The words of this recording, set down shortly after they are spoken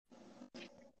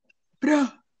Bro.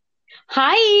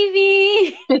 Hi,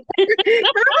 Evie.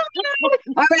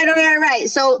 All right.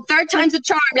 So third time's a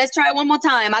charm. Let's try it one more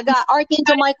time. I got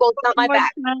Archangel Michael on One my more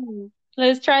back. time.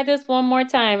 Let's try this one more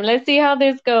time. Let's see how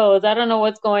this goes. I don't know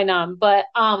what's going on, but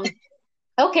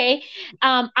okay.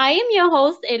 I am your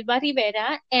host, Elba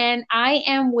Rivera, and I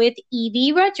am with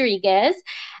Evie Rodriguez.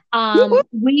 Woo-hoo.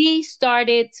 We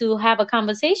started to have a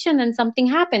conversation and something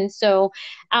happened, so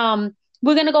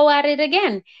we're gonna go at it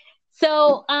again.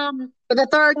 So For the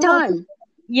third time.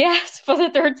 yes, for the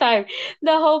third time.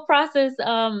 The whole process,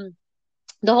 the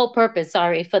whole purpose,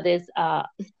 sorry, for this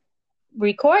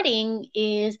recording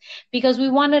is because we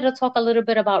wanted to talk a little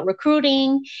bit about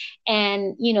recruiting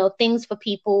and things for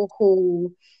people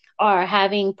who are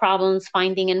having problems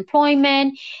finding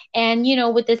employment. And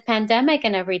with this pandemic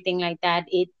and everything like that,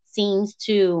 it seems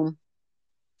to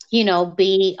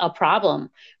be a problem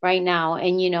right now.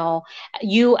 And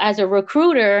you as a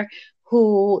recruiter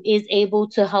who is able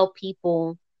to help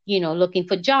people looking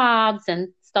for jobs and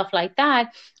stuff like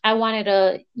that, I wanted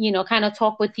to kind of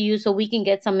talk with you so we can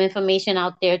get some information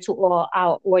out there to all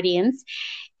our audience.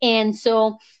 And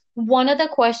so one of the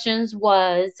questions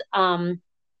was,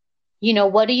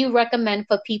 what do you recommend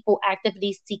for people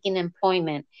actively seeking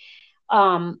employment?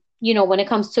 When it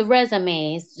comes to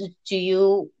resumes, do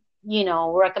you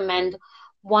recommend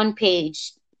one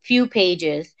page, few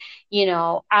pages?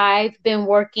 I've been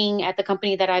working at the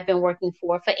company that I've been working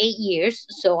for 8 years,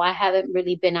 so I haven't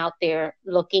really been out there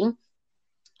looking.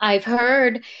 I've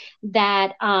heard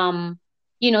that, some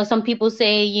people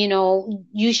say,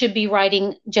 you should be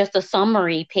writing just a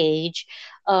summary page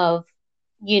of,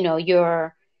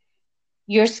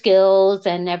 your skills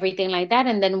and everything like that.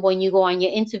 And then when you go on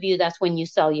your interview, that's when you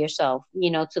sell yourself,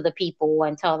 to the people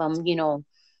and tell them,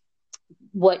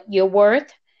 what you're worth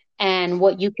and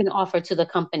what you can offer to the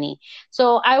company.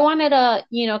 So I wanted to,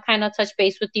 kind of touch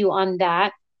base with you on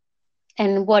that.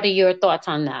 And what are your thoughts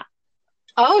on that?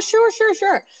 Oh, sure.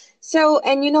 So,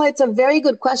 and it's a very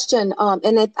good question.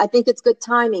 And I think it's good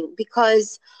timing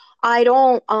because I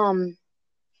don't, um,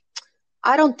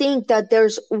 I don't think that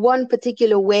there's one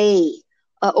particular way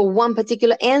or one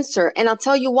particular answer. And I'll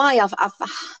tell you why.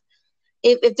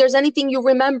 If there's anything you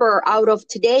remember out of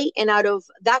today and out of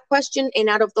that question and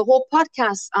out of the whole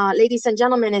podcast, ladies and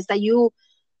gentlemen, is that you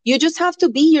just have to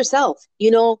be yourself,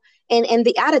 and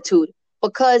the attitude,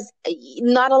 because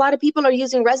not a lot of people are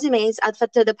using resumes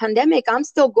after the pandemic. I'm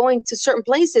still going to certain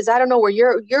places. I don't know where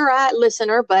you're at,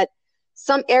 listener, but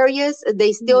some areas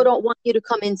they still don't want you to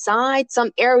come inside.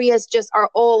 Some areas just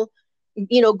are all,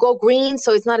 go green,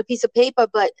 so it's not a piece of paper.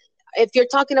 But if you're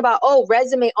talking about,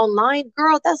 resume online,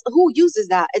 girl, that's who uses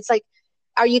that. It's like,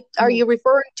 are you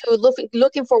referring to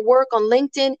looking for work on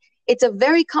LinkedIn? It's a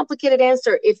very complicated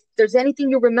answer. If there's anything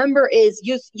you remember, is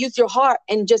use your heart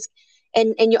and just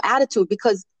and your attitude,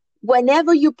 because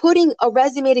whenever you're putting a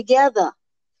resume together,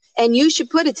 and you should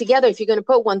put it together, if you're going to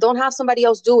put one, don't have somebody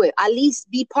else do it. At least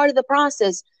be part of the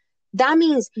process. That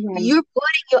means Right, you're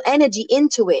putting your energy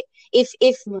into it.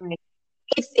 right.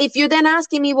 If you're then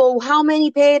asking me, well, how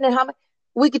many paid and how many,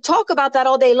 we could talk about that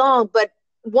all day long, but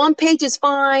one page is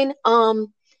fine. And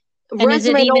is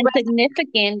it Resume, no even resume.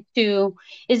 significant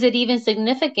is it even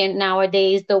significant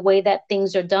nowadays, the way that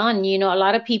things are done? A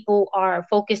lot of people are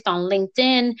focused on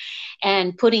LinkedIn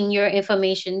and putting your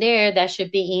information there. That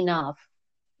should be enough,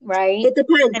 right? It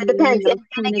depends. It And, depends. And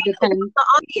kind of again, who's depends. my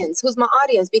audience? Who's my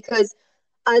audience? Because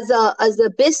as a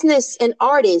business and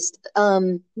artist,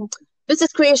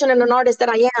 business creation and an artist that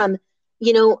I am,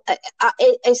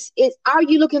 are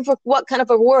you looking for what kind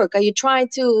of a work? Are you trying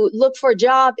to look for a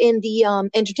job in the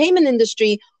entertainment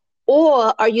industry,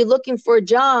 or are you looking for a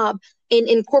job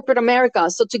in corporate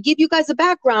America? So to give you guys a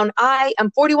background, I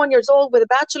am 41 years old with a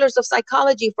bachelor's of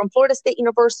psychology from Florida State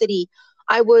University.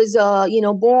 I was,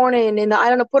 born in the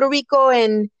island of Puerto Rico,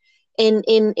 and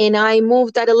I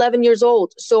moved at 11 years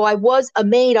old. So I was a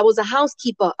maid. I was a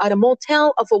housekeeper at a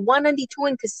motel of a 192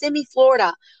 in Kissimmee,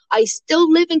 Florida. I still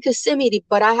live in Kissimmee,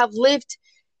 but I have lived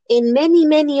in many,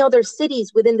 many other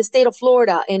cities within the state of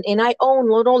Florida. And I own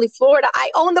not only Florida, I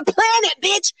own the planet,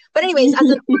 bitch. But anyways, as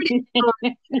an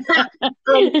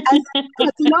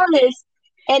as an artist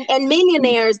and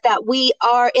millionaires that we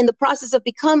are in the process of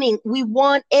becoming, we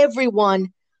want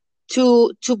everyone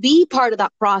to be part of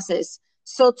that process.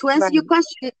 So to answer your Right.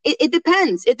 question, it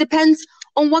depends. It depends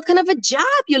on what kind of a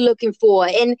job you're looking for.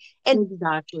 And a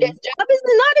Exactly. job is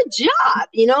not a job,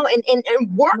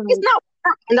 and work is Right. not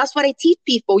work. And that's what I teach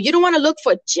people. You don't want to look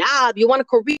for a job. You want a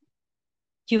career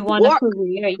You want a work.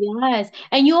 career, yes.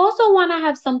 And you also want to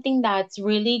have something that's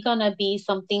really gonna be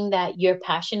something that you're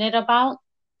passionate about.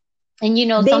 And Ding,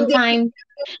 ding, sometimes,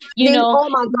 you ding. know, Oh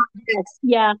my God, yes.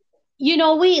 yeah.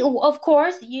 we, of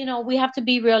course, we have to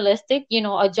be realistic.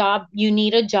 A job, you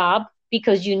need a job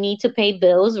because you need to pay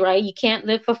bills, right? You can't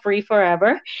live for free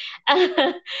forever.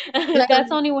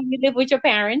 That's only when you live with your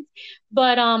parents.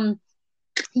 But,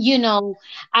 you know,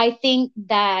 I think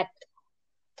that,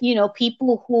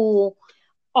 people who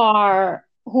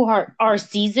are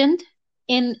seasoned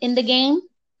in the game,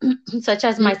 such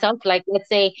as myself, like let's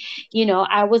say,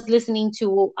 I was listening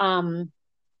to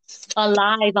a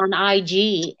live on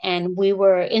IG and we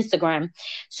were Instagram.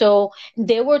 So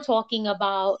they were talking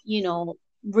about,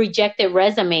 rejected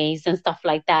resumes and stuff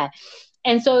like that.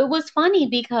 And so it was funny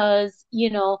because,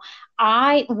 the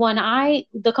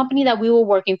company that we were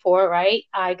working for, right?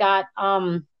 I got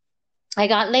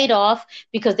laid off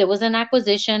because there was an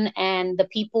acquisition and the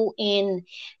people in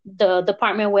the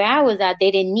department where I was at, they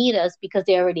didn't need us because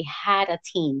they already had a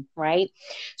team, right?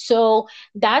 So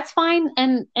that's fine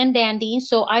and dandy.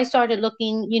 So I started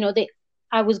looking,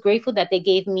 I was grateful that they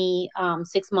gave me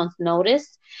 6 months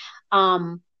notice.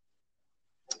 Um,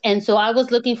 and so I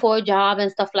was looking for a job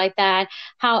and stuff like that.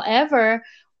 However,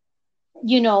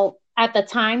 at the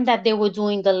time that they were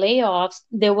doing the layoffs,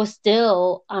 there was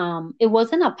still, it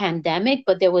wasn't a pandemic,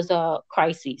 but there was a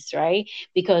crisis, right?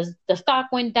 Because the stock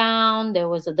went down, there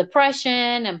was a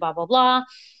depression and blah, blah, blah.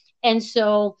 And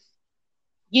so,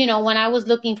 when I was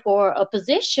looking for a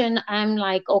position, I'm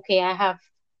like, okay, I have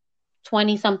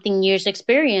 20 something years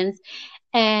experience,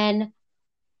 and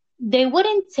they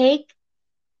wouldn't take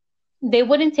they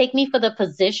wouldn't take me for the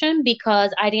position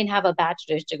because I didn't have a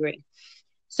bachelor's degree.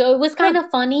 So it was Huh. kind of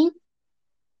funny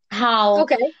how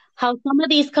Okay. how some of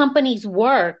these companies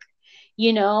work,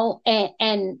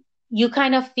 and you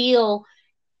kind of feel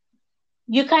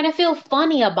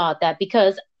funny about that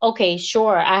because okay,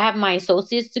 sure, I have my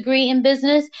associate's degree in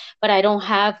business, but I don't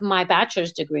have my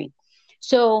bachelor's degree.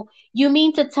 So you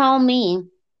mean to tell me,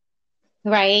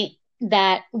 right,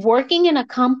 that working in a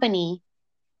company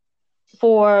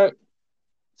for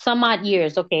some odd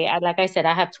years, okay, like I said,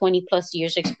 I have 20 plus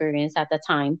years experience at the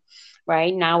time,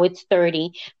 right? Now it's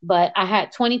 30, but I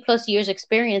had 20 plus years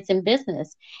experience in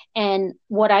business. And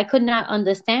what I could not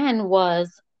understand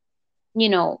was, you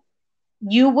know,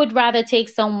 you would rather take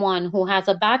someone who has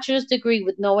a bachelor's degree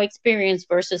with no experience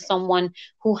versus someone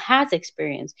who has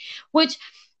experience, which,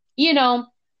 you know,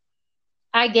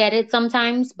 I get it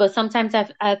sometimes, but sometimes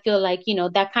I feel like,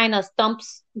 that kind of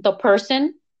stumps the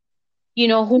person,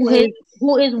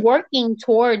 who is working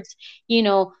towards,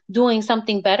 doing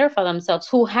something better for themselves,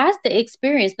 who has the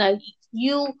experience. Now,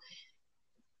 you,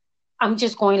 I'm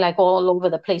just going like all over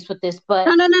the place with this, but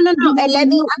No, no, no, no, no. And let when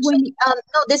me you, actually,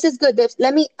 no, this is good, babes.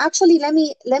 Let me actually,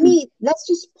 let's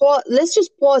just pause. Let's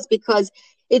just pause because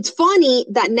it's funny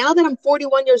that now that I'm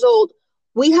 41 years old,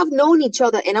 we have known each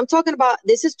other, and I'm talking about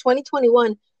this is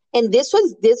 2021, and this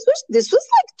was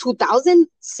like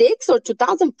 2006 or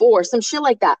 2004, some shit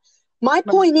like that. My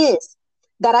point is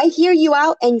that I hear you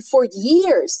out, and for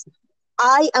years,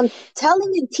 I am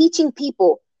telling and teaching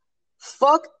people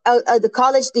fuck the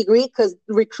college degree because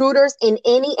recruiters in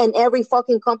any and every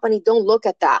fucking company don't look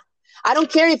at that. I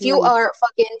don't care if you right, are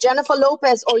fucking Jennifer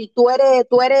Lopez or tú eres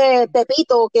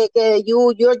Pepito,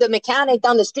 you're the mechanic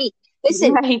down the street.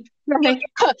 Listen, right, right,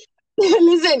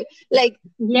 listen, like,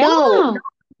 no,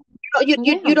 yeah,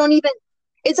 you yeah, don't even,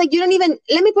 it's like, you don't even,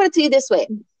 let me put it to you this way.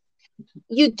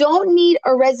 You don't need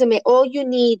a resume. All you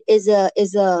need is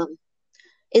an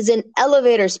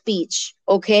elevator speech,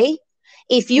 okay?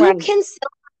 If you right, can sell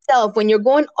yourself when you're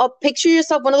going up, picture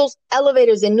yourself one of those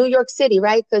elevators in New York City,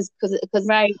 right? Because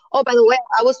right. oh, by the way,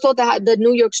 I was told to have the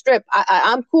New York Strip.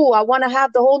 I'm cool. I want to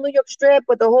have the whole New York Strip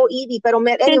with the whole Edie.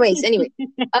 Anyways,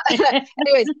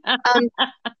 um,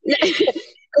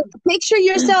 picture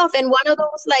yourself in one of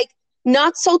those like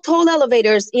not so tall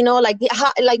elevators, like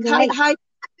Right, high,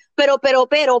 pero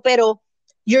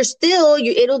you're still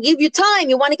it'll give you time.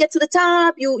 You want to get to the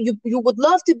top. You would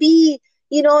love to be,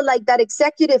 like that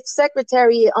executive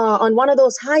secretary on one of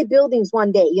those high buildings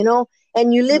one day,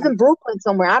 and you live in right. Brooklyn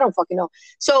somewhere. I don't fucking know.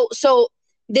 So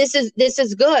this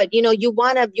is good. You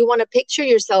wanna picture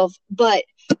yourself, but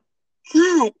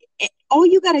God, all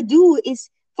you gotta do is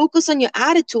focus on your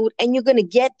attitude, and you're gonna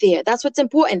get there. That's what's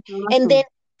important. And then Awesome.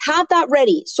 have that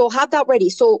ready. So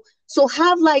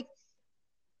have like,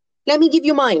 let me give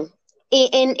you mine.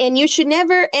 And you should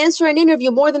never answer an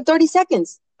interview more than 30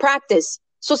 seconds. Practice.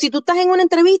 So si tú estás en una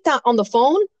entrevista on the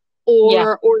phone Yeah,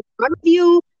 or in front of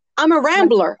you, I'm a right,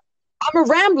 rambler. I'm a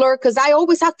rambler because I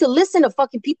always have to listen to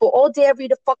fucking people all day, every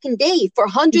fucking day for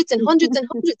hundreds and hundreds and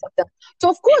hundreds of them. So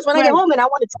of course, when I get Right. home and I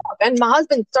want to talk, and my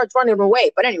husband starts running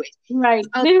away. But anyways, Right,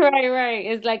 um, right.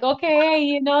 It's like,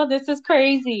 okay, this is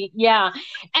crazy. Yeah.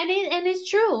 And it's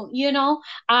true,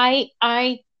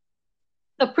 I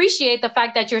appreciate the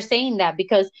fact that you're saying that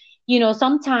because,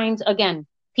 sometimes again,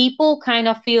 people kind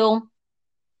of feel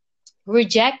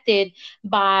rejected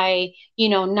by,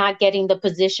 not getting the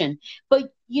position.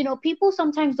 But, people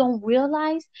sometimes don't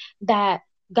realize that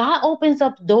God opens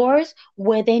up doors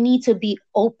where they need to be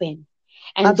open.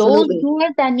 And those absolutely,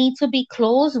 doors that need to be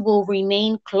closed will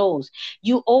remain closed.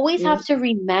 You always yeah, have to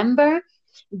remember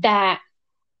that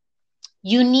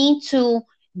you need to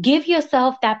give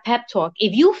yourself that pep talk.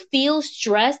 If you feel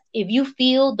stressed, if you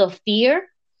feel the fear,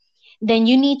 then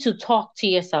you need to talk to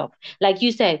yourself. Like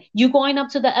you said, you going up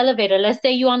to the elevator. Let's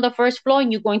say you're on the first floor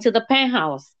and you're going to the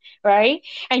penthouse, right?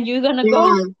 And you're gonna go,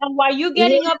 yeah, and while you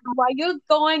getting yeah, up, while you're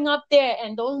going up there,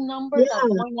 and those numbers are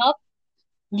yeah, going up,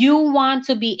 you want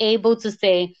to be able to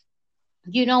say,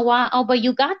 you know what? Oh, but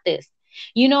you got this.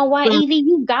 You know what, right, Evie,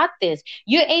 you got this.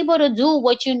 You're able to do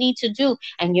what you need to do,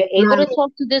 and you're able to right.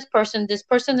 talk to this person. This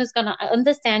person is gonna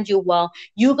understand you well.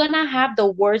 You're gonna have the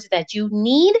words that you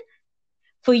need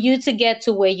for you to get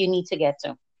to where you need to get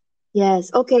to.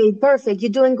 Yes. Okay. Perfect.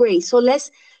 You're doing great. So let's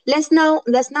now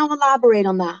elaborate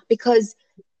on that because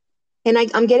and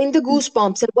I'm getting the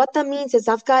goosebumps. And what that means is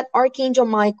I've got Archangel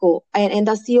Michael, and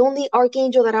that's the only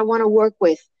archangel that I want to work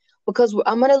with because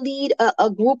I'm going to lead a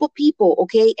group of people,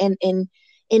 okay? And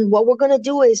what we're going to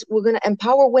do is we're going to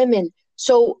empower women.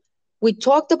 So we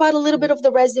talked about a little bit of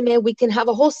the resume. We can have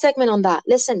a whole segment on that.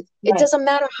 Listen, it Right. doesn't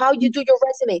matter how you do your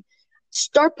resume.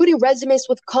 Start putting resumes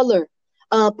with color.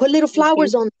 Put little Okay.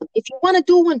 flowers on them. If you want to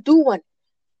do one, do one.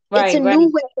 It's a Right. new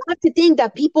Right. way. You have to think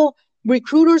that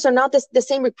recruiters are not the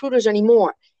same recruiters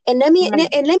anymore. And Right.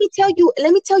 let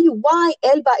me tell you why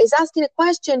Elba is asking a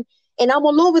question and I'm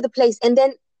all over the place. And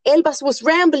then Elba was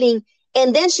rambling,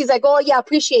 and then she's like, "Oh yeah, I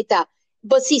appreciate that."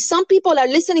 But see, some people are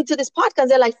listening to this podcast.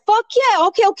 They're like, "Fuck yeah,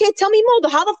 okay, okay, tell me more.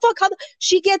 How the fuck?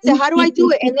 She gets it? How do I do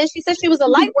it?" And then she said she was a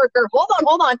light worker.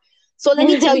 Hold on. So let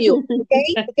me tell you,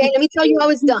 okay. Let me tell you how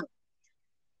it's done.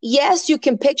 Yes, you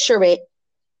can picture it,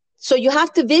 so you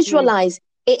have to Right. visualize.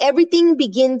 Everything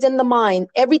begins in the mind.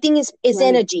 Everything is Right.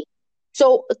 energy.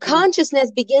 So Right.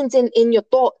 consciousness begins in your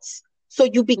thoughts. So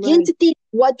you begin Right. to think,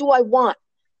 what do I want?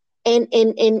 And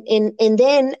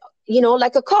then,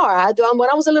 like a car. When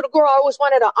I was a little girl, I always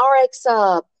wanted an RX,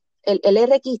 el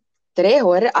RX3,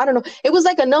 or I don't know. It was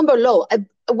like a number low.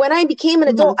 When I became an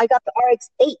adult, Uh-huh. I got the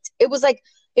RX8. It was like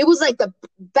the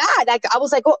bad. I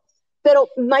was like, oh, but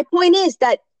my point is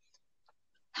that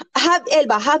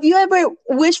have you ever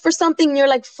wished for something and you're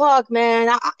like, fuck, man,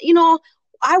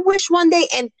 I wish one day,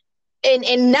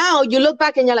 and now you look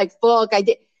back and you're like, fuck, I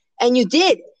did, and you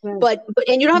did. Right. But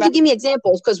and you don't have to Right. give me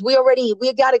examples because we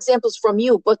got examples from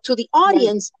you, but to the Right.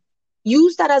 audience,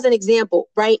 use that as an example,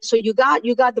 right? So you got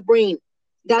the brain.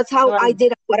 That's how I Right.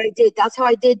 did what I did. That's how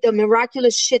I did the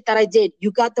miraculous shit that I did.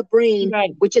 You got the brain,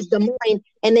 Right. which is the mind,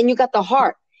 and then you got the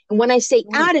heart. And when I say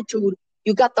Right. attitude,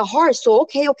 you got the heart. So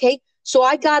okay. So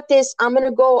I got this. I'm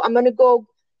gonna go,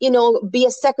 be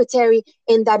a secretary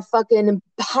in that fucking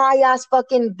high ass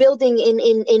fucking building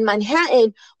in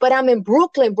Manhattan, but I'm in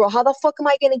Brooklyn, bro. How the fuck am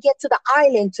I gonna get to the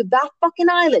island, to that fucking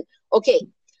island? Okay.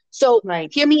 So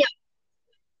Right. hear me out.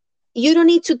 You don't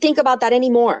need to think about that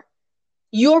anymore.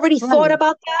 You already thought Right.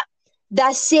 about that.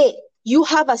 That's it. You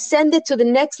have ascended to the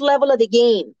next level of the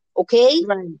game. Okay?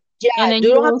 Right. And Yeah, then you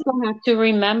you don't have to. also have to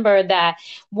remember that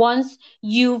once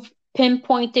you've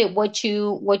pinpointed what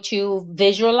you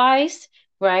visualize,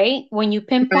 right? When you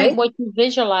pinpoint Right? what you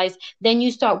visualize, then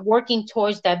you start working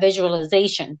towards that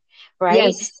visualization,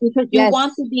 right? Yes. Because you want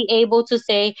Yes. to be able to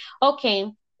say,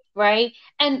 okay, right?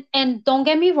 And don't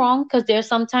get me wrong, because there's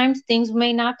sometimes things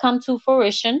may not come to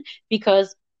fruition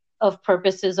because of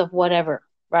purposes of whatever,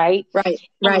 right? Right.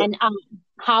 Right. And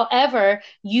however,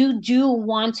 you do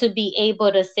want to be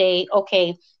able to say,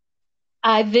 okay,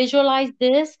 I visualize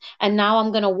this and now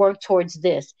I'm going to work towards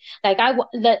this. Like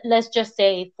let's just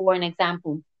say for an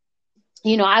example,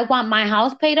 I want my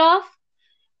house paid off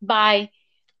by,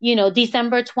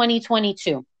 December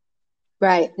 2022.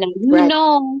 Right. Now, Right.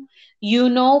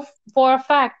 for a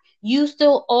fact, you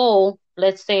still owe,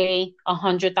 let's say,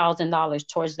 $100,000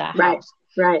 towards that Right. house.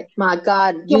 Right. My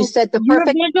God, you So said the you're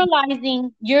perfect.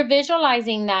 visualizing, you're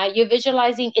visualizing that, you're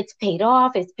visualizing it's paid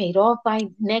off by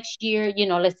next year,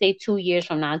 let's say 2 years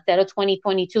from now, instead of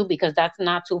 2022, because that's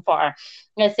not too far.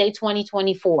 Let's say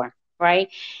 2024, right?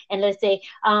 And let's say,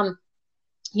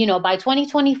 by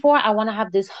 2024, I want to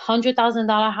have this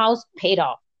 $100,000 house paid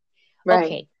off. Right.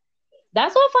 Okay,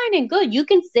 that's all fine and good. You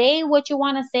can say what you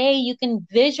want to say, you can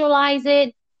visualize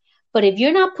it, but if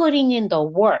you're not putting in the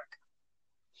work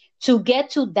to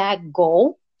get to that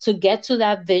goal, to get to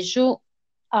that visual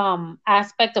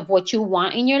aspect of what you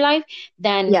want in your life,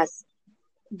 then Yes.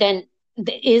 then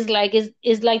is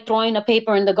like throwing a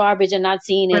paper in the garbage and not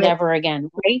seeing it Right. ever again,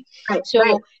 right? Right. Right.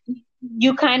 So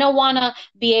you kind of want to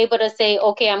be able to say,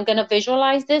 okay, I'm going to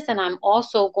visualize this, and I'm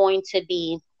also going to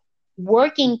be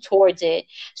working towards it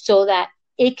so that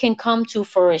it can come to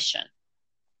fruition.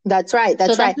 That's right. So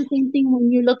That's that's right. the same thing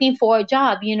when you're looking for a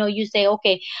job. You say,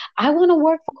 okay, I want to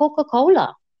work for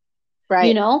Coca-Cola.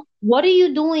 Right. What are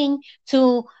you doing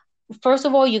to, first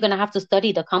of all, you're going to have to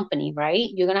study the company, right?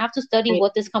 You're going to have to study Right.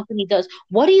 what this company does.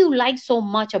 What do you like so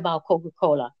much about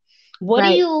Coca-Cola? What do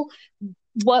Right. you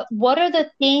what are the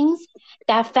things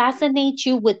that fascinate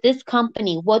you with this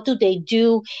company? What do they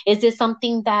do? Is it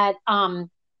something that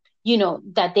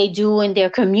that they do in their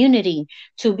community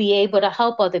to be able to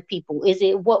help other people? Is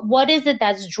it what is it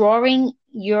that's drawing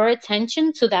your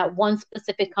attention to that one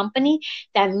specific company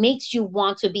that makes you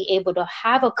want to be able to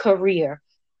have a career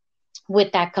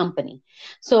with that company?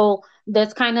 So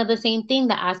that's kind of the same thing,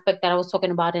 the aspect that I was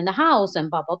talking about in the house and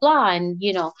blah blah blah. And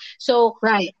so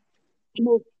Right.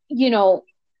 you know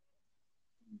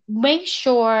make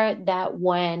sure that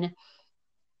when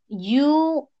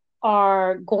you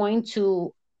are going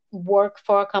to work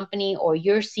for a company or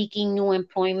you're seeking new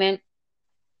employment,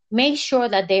 make sure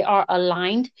that they are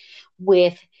aligned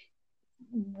with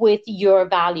your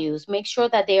values. Make sure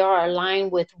that they are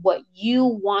aligned with what you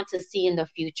want to see in the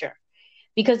future.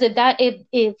 Because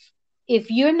if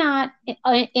you're not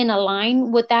in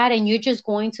align with that, and you're just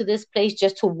going to this place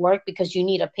just to work because you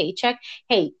need a paycheck,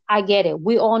 hey, I get it.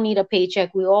 We all need a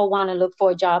paycheck. We all want to look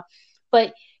for a job,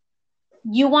 but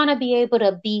you want to be able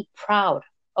to be proud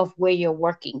of where you're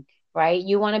working, right?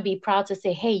 You want to be proud to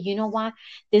say, hey, you know what?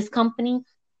 This company,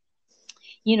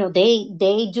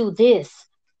 they do this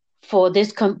for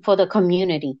for the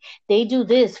community. They do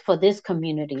this for this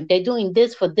community. They're doing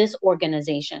this for this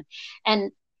organization.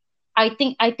 And I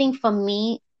think for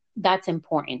me, that's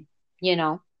important. You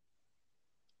know,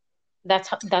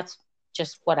 that's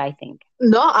just what I think.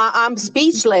 No, I'm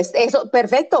speechless. Eso,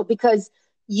 perfecto, because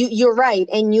you're right,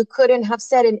 and you couldn't have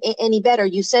said it any better.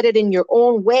 You said it in your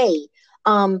own way.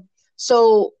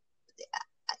 So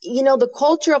the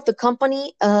culture of the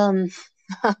company,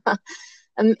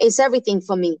 is everything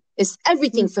for me. It's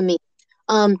everything for me.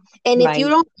 And if you Right.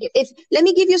 don't, if let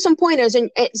me give you some pointers.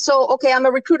 And so, okay, I'm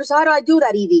a recruiter. So how do I do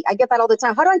that, Evie? I get that all the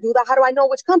time. How do I do that? How do I know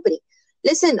which company?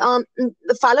 Listen,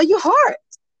 follow your heart.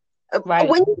 Right.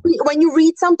 When you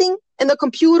read something in the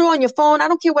computer, on your phone, I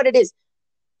don't care what it is.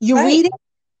 You Right. read it,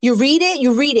 you read it,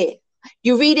 you read it.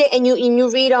 You read it, and you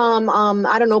read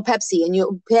I don't know, Pepsi, and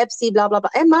you Pepsi blah blah blah.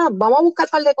 Es más, vamos a buscar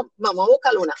vamos a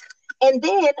buscar una. And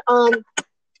then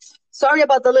sorry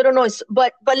about the little noise,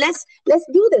 but let's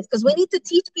do this, because we need to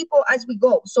teach people as we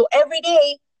go. So every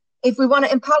day, if we want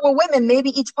to empower women,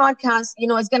 maybe each podcast,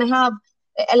 is going to have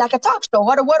like a talk show.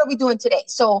 What are we doing today?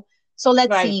 So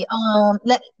let's Right. see.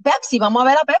 Let Pepsi, vamos a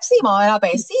ver a Pepsi, vamos a ver a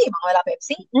Pepsi, vamos a ver a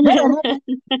Pepsi.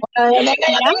 Venga,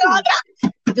 Yeah.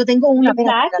 yo tengo una,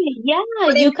 espérate. Exactly. Yeah,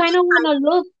 you kind of want to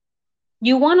look.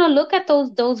 You want to look at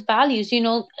those values.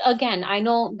 Again, I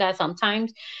know that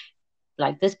sometimes,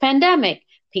 like this pandemic,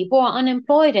 people are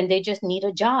unemployed and they just need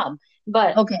a job.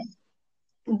 But Okay.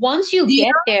 once you Yeah.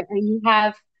 get there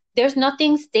and there's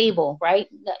nothing stable, right?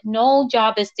 No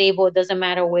job is stable. It doesn't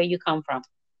matter where you come from.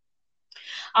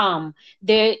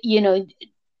 There,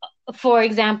 for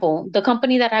example, the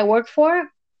company that I worked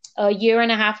for a year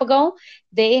and a half ago,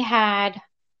 they had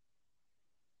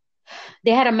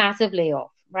a massive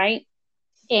layoff, right?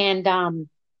 And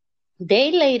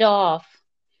they laid off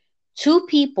two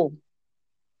people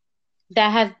that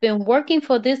have been working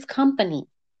for this company,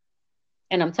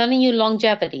 and I'm telling you,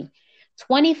 longevity,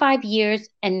 25 years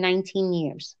and 19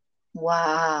 years.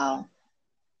 Wow.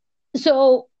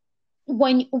 So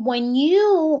when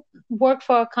you work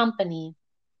for a company,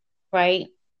 right?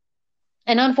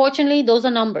 And unfortunately, those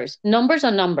are numbers. Numbers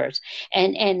are numbers.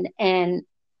 And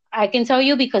I can tell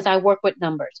you, because I work with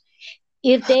numbers.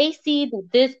 If they see that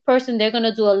this person, they're going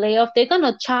to do a layoff, they're going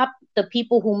to chop the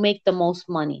people who make the most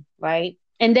money, right?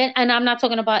 And I'm not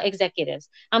talking about executives.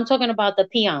 I'm talking about the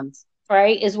peons,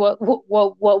 right? Is what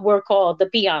we're called, the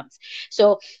peons.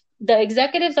 So the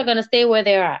executives are going to stay where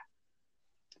they're at.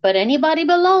 But anybody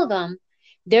below them,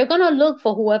 they're going to look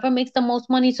for whoever makes the most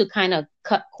money to kind of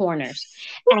cut corners.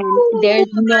 And Ooh, there's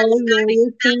no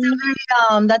loyalty.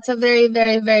 that's a very,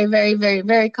 very, very, very, very,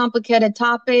 very complicated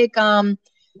topic.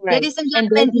 Right. Ladies and And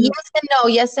there's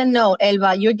gentlemen, yes and no,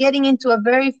 Elba. You're getting into a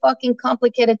very fucking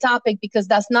complicated topic because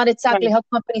that's not exactly right, how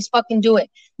companies fucking do it.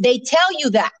 They tell you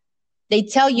that. They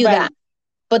tell you right. that.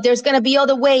 But there's going to be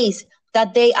other ways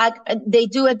that they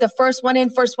do it, the first one in,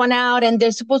 first one out, and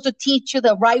they're supposed to teach you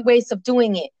the right ways of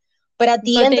doing it. But at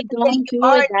the But end of they the day, don't you do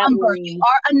are it a that number. You way.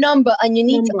 are a number, and you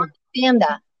need to Number. understand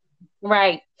that.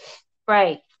 Right.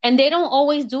 Right. And they don't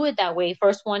always do it that way.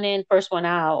 First one in, first one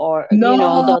out, or,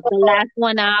 No. the last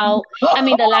one out. I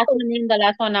mean, the last one in, the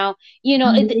last one out.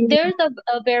 There's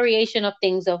a variation of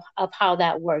things of how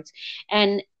that works.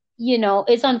 And,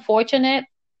 it's unfortunate,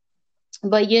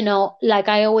 but, like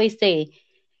I always say,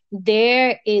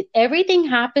 everything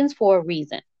happens for a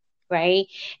reason, right?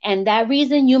 And that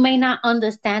reason, you may not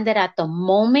understand it at the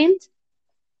moment,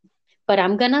 but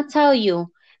I'm going to tell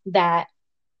you that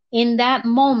in that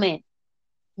moment,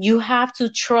 you have to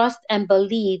trust and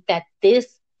believe that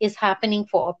this is happening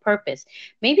for a purpose.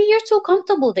 Maybe you're too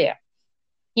comfortable there.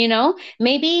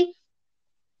 Maybe,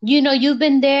 you've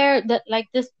been there, that like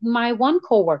this, my one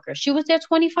coworker, she was there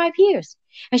 25 years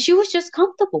and she was just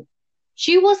comfortable.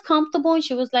 She was comfortable and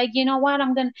she was like, you know what,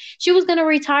 she was going to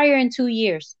retire in 2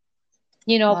 years.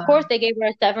 Of Wow. course, they gave her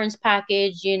a severance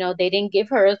package. They didn't give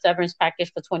her a severance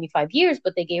package for 25 years,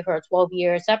 but they gave her a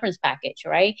 12-year severance package,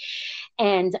 right?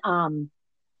 And,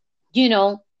 you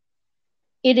know,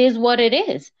 it is what it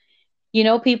is.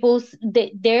 People,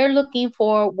 they're looking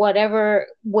for whatever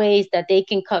ways that they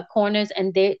can cut corners,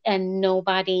 and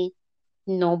nobody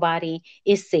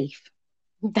is safe.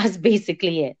 That's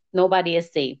basically it. Nobody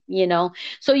is safe.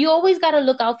 So you always got to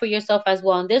look out for yourself as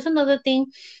well. And there's another thing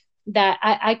that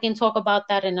I can talk about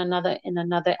that in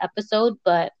another episode,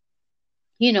 but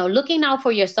looking out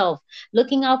for yourself,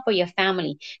 looking out for your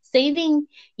family, saving,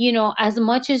 as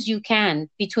much as you can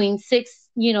between 3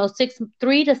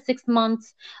 to 6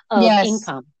 months of Yes.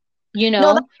 income,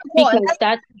 No, that's important. because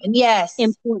that's Yes.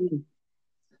 important.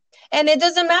 And it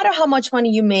doesn't matter how much money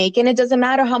you make, and it doesn't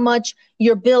matter how much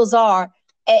your bills are.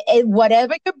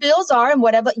 Whatever your bills are, and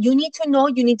whatever you need to know,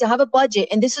 you need to have a budget.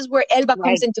 And this is where Elba comes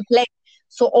Right, into play.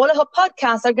 So all of her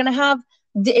podcasts are going to have,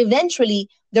 eventually,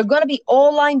 they're going to be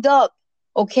all lined up.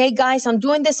 Okay, guys, I'm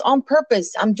doing this on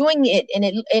purpose. I'm doing it, and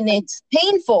it's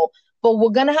painful, but we're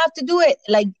going to have to do it,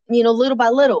 like, little by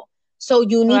little. So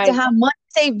you need to right, have money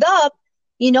saved up,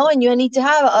 and you need to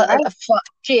have right,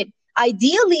 shit,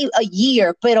 ideally a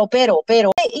year, pero,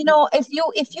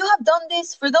 if you have done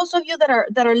this, for those of you that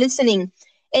are listening,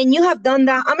 and you have done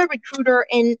that, I'm a recruiter,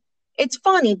 and it's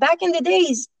funny, back in the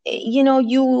days,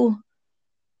 you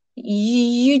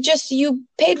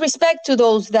paid respect to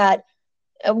those that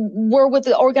were with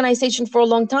the organization for a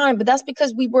long time, but that's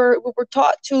because we were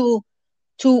taught to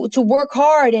work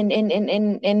hard,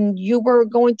 and you were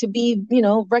going to be,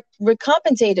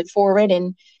 recompensated for it,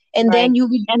 and right. then you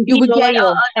And you be would get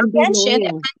loyal. And a be pension,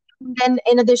 loyal. and then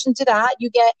in addition to that you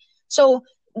get. So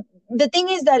the thing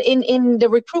is that in the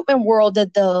recruitment world,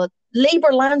 that the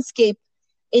labor landscape,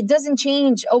 it doesn't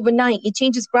change overnight, it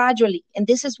changes gradually, and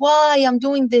this is why I'm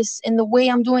doing this in the way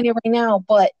I'm doing it right now.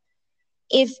 But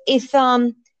Right,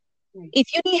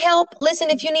 if you need help, listen,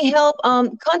 if you need help,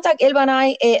 contact Elba and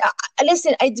I.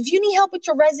 Listen, if you need help with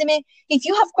your resume, if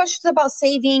you have questions about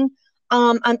saving,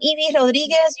 I'm Evie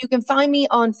Rodriguez. You can find me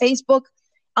on Facebook.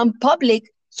 I'm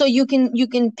public, so you can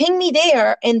ping me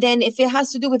there. And then if it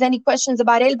has to do with any questions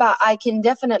about Elba, I can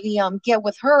definitely get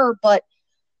with her. But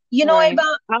Elba, right.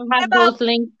 I'll what have about, those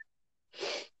links.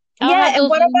 I'll yeah, have and those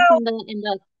what links about,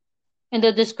 in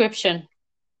the description.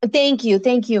 thank you.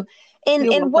 And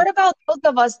You're and what welcome. about those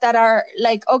of us that are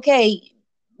like, okay,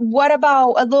 what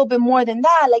about a little bit more than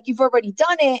that? Like, you've already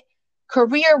done it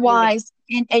career Right, wise,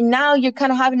 and now you're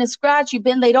kind of having a scratch. You've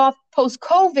been laid off post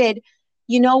COVID.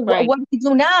 right. What do you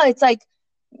do now? It's like,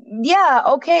 yeah,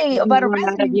 okay, You about a run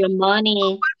out of resume. your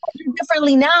money.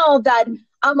 Differently now that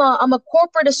I'm a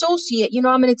corporate associate.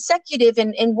 I'm an executive,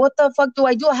 and what the fuck do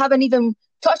I do? I haven't even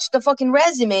touched the fucking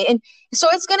resume, and so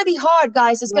it's gonna be hard,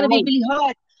 guys. It's gonna be Right, really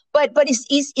hard. But it's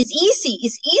easy.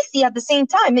 It's easy at the same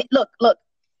time. Look.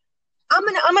 I'm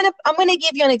gonna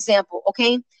give you an example,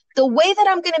 okay? The way that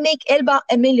I'm gonna make Elba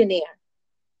a millionaire,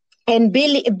 and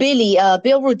Bill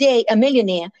Rude a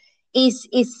millionaire, is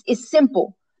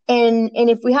simple. And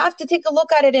if we have to take a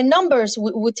look at it in numbers,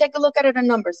 we'll take a look at it in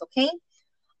numbers, okay?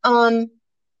 Um,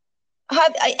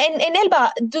 and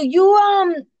Elba, do you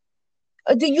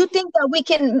think that we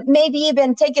can maybe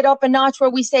even take it up a notch, where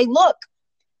we say, look,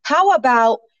 how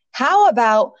about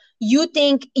you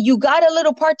think you got a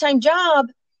little part-time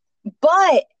job,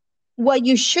 but what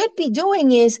you should be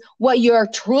doing is what you're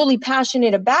truly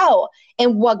passionate about,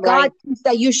 and what God right, thinks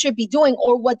that you should be doing,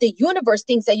 or what the universe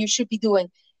thinks that you should be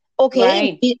doing. Okay,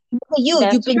 Right. look at you. You've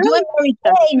That's been doing true. Mary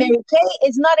That's Kay. true. Mary Kay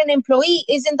is not an employee.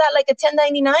 Isn't that like a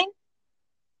 1099?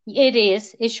 It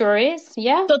is. It sure is.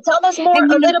 Yeah. So tell us more,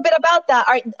 And a you know, little bit about that.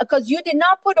 Because you did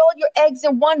not put all your eggs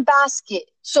in one basket.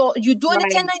 So you're doing a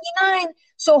right. 1099.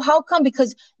 So how come?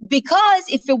 Because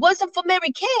if it wasn't for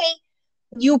Mary Kay,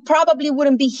 you probably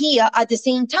wouldn't be here at the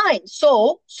same time.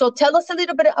 So tell us a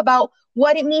little bit about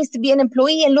what it means to be an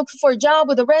employee and look for a job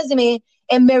with a resume,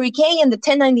 and Mary Kay and the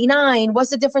 1099. What's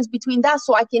the difference between that,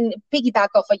 so I can piggyback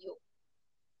off of you?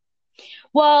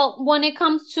 Well, when it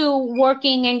comes to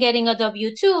working and getting a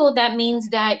W-2, that means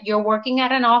that you're working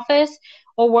at an office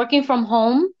or working from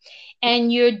home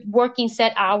and you're working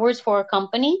set hours for a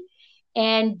company.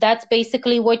 And that's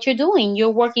basically what you're doing.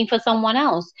 You're working for someone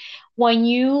else. When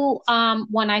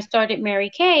I started Mary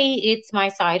Kay, it's my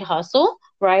side hustle,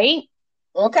 right?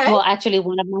 Okay. Well, actually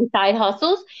one of my side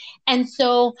hustles. And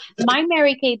so my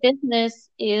Mary Kay business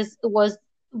was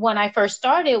when I first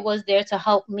started was there to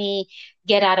help me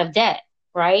get out of debt,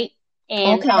 right?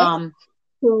 And Okay.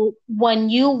 so when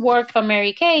you work for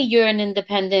Mary Kay, you're an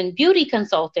independent beauty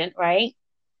consultant, right?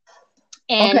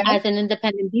 And Okay. as an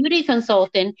independent beauty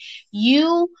consultant,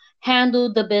 you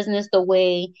handle the business the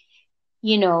way,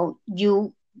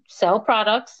 you sell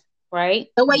products, right?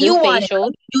 The way Do you want it.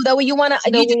 facials, You the way you want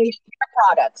to. the You do way. your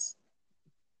products.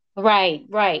 Right,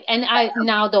 right. And I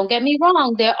now don't get me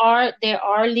wrong, there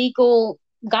are legal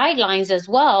guidelines as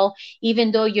well.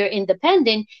 Even though you're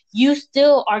independent, you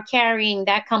still are carrying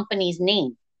that company's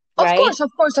name, Of right? course,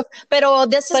 of course. But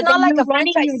this is But not then like you're a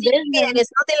running your franchisee, and business.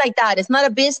 it's nothing like that. It's not a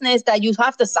business that you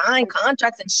have to sign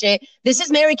contracts and shit. This is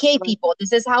Mary Kay, people.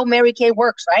 This is how Mary Kay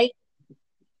works, right?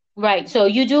 Right. So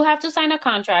you do have to sign a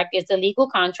contract. It's a legal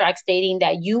contract stating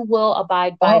that you will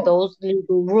abide by Oh, those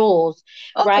legal rules,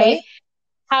 right? okay.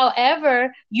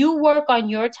 However, you work on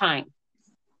your time.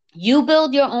 You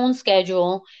build your own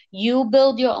schedule, you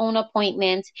build your own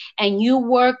appointments, and you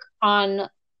work on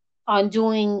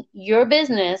doing your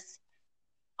business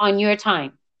on your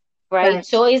time, right? Right,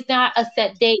 So it's not a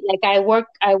set date. Like I work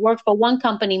for one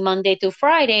company Monday through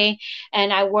Friday,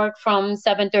 and I work from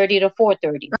 7:30 to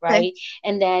 4:30, okay. right?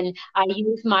 And then I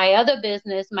use my other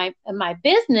business, my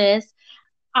business,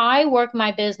 I work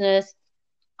my business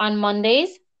on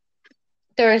Mondays,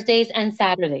 Thursdays and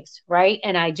Saturdays, right?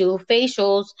 And I do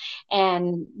facials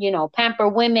and, pamper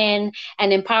women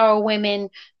and empower women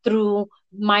through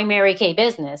my Mary Kay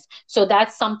business. So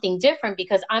that's something different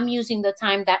because I'm using the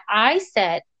time that I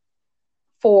set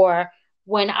for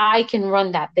when I can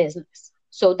run that business.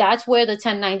 So that's where the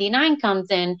 1099 comes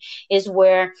in, is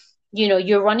where,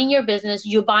 you're running your business,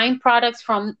 you're buying products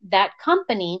from that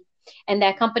company, and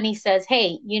that company says,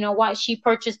 hey, you know what? She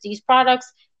purchased these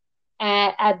products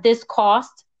at this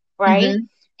cost, right? Mm-hmm.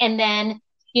 And then,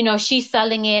 she's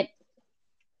selling it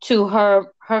to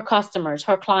her customers,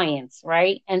 her clients,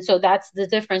 right? And so that's the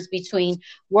difference between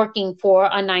working for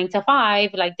a 9 to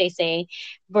 5, like they say,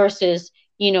 versus,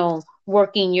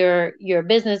 working your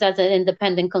business as an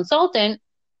independent consultant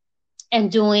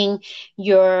and doing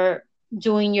your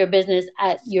business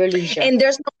at your leisure, And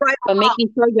there's no right or but wrong.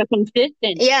 making sure you're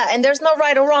consistent. Yeah, and there's no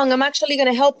right or wrong. I'm actually going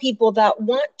to help people that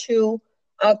want to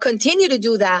continue to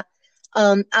do that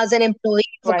as an employee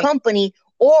of a Right. company,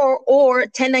 or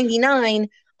 1099,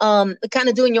 kind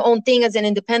of doing your own thing as an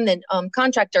independent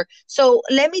contractor. So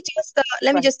let me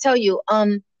Right. just tell you,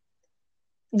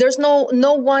 there's no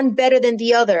one better than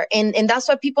the other, and that's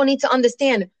what people need to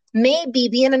understand. Maybe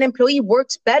being an employee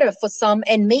works better for some,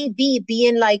 and maybe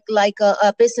being like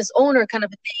a business owner kind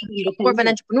of a thing, more of an Independent.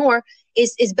 entrepreneur,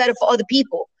 is better for other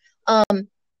people.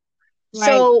 Right.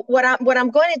 So what I'm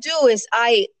going to do is,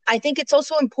 I think it's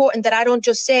also important that I don't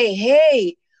just say,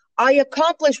 hey, I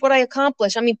accomplished what I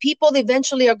accomplished. I mean, people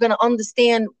eventually are going to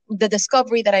understand the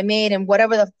discovery that I made and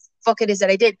whatever the fuck it is that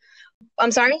I did.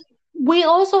 I'm sorry. We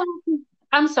also have to,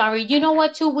 I'm sorry, you know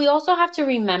what, too? We also have to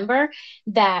remember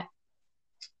that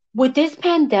with this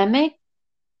pandemic,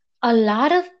 a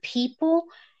lot of people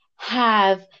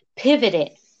have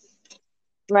pivoted,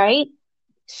 right?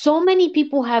 So many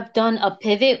people have done a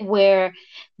pivot where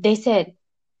they said,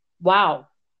 wow,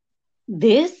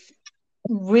 this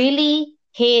really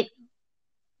hit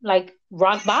like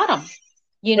rock bottom,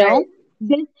 you Right. know?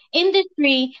 This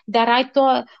industry that I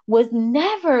thought was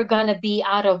never gonna be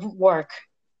out of work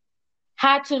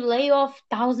had to lay off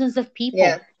thousands of Yeah.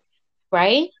 people,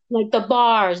 right? Like the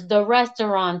bars, the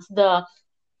restaurants, the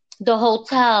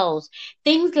hotels,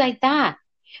 things like that.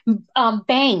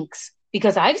 Banks,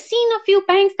 because I've seen a few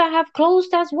banks that have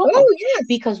closed as Oh well. yes.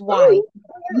 Because why?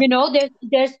 Oh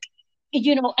There's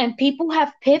and people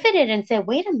have pivoted and said,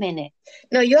 wait a minute,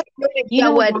 No, you have no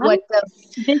idea why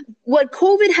this? what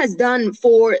COVID has done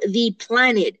for the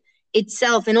planet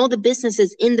itself and all the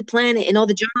businesses in the planet and all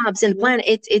the jobs in the planet.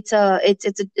 It's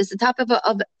a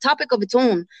topic of its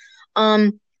own. Let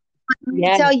me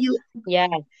Yes, tell you, yes.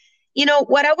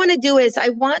 what I want to do is I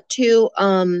want to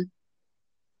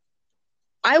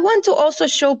also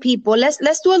show people.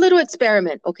 Let's do a little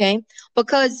experiment, okay?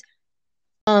 Because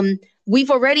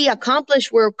we've already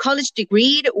accomplished. We're college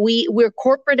degreed. We're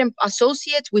corporate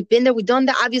associates. We've been there. We've done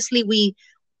that. Obviously,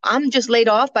 I'm just laid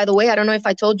off. By the way, I don't know if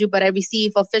I told you, but I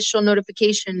received official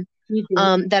notification You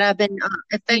did. that I've been You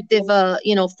effective. did.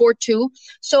 4/2.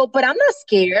 So, but I'm not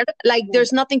scared. Like, Yeah,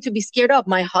 there's nothing to be scared of.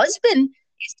 My husband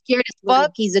is scared as right.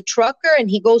 fuck. He's a trucker and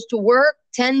he goes to work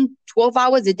 10, 12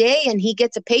 hours a day and he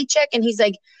gets a paycheck and he's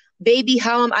like, baby,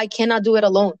 I cannot do it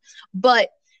alone. But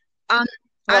um,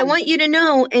 I Right. want you to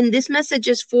know, and this message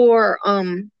is for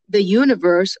the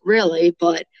universe, really.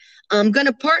 But I'm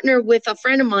gonna partner with a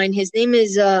friend of mine. His name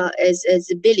is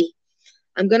Billy.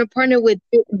 I'm gonna partner with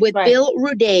Right. Bill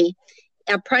Ruday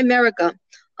at Primerica,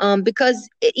 because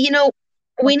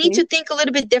we need Okay. to think a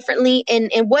little bit differently.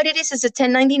 And what it is a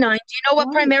 1099. Do you know what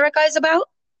Right. Primerica is about?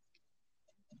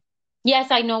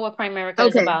 Yes, I know what Primerica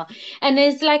is Okay, about. And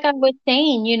it's like I was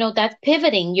saying, that's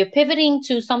pivoting. You're pivoting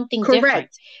to something different,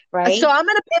 correct. So right? I'm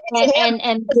gonna pivot to And him. and,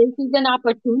 and this is an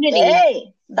opportunity.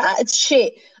 Hey, that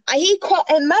shit. He called,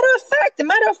 and matter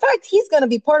of fact, he's gonna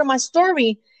be part of my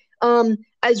story,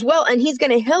 as well, and he's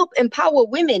gonna help empower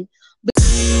women.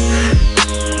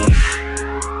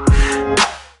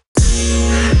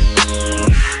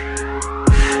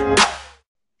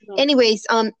 Anyways,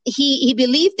 he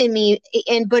believed in me,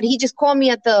 but he just called me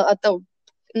at the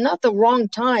not the wrong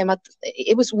time.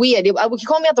 It was weird. He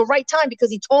called me at the right time because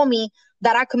he told me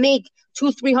that I could make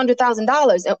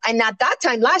 $200,000-300,000. And at that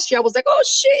time last year, I was like, oh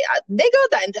shit, they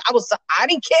got that. And I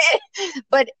didn't care.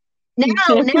 But now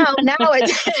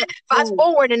it's fast Right.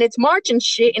 forward and it's March and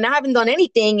shit, and I haven't done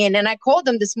anything. And then I called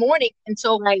them this morning, and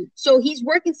Right. so he's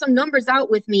working some numbers out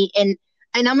with me, and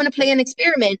I'm gonna play an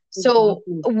experiment. So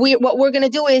Exactly. what we're gonna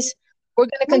do is we're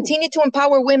gonna Right. continue to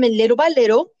empower women little by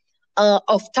little,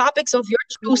 of topics of your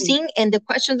Right. choosing, and the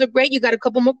questions are great. You got a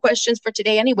couple more questions for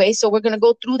today anyway, so we're gonna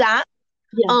go through that.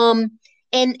 Yeah. Um,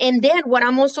 and then what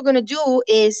I'm also gonna do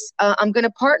is I'm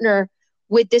gonna partner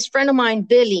with this friend of mine,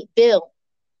 Bill.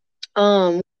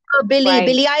 Um, Right.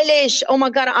 Billie Eilish. Oh my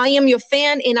God, I am your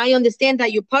fan, and I understand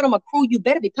that you're part of my crew. You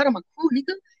better be part of my crew,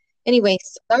 nigga.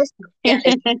 Anyways, that was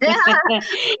Spanish.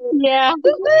 Yeah.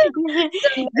 So,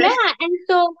 Yeah. And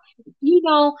so,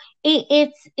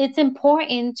 it's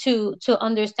important to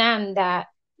understand that,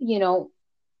 you know,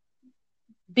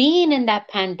 being in that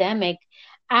pandemic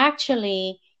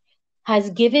actually has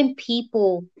given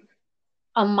people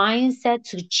a mindset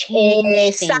to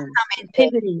change things,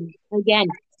 exactamente.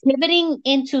 pivoting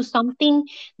into something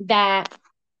that,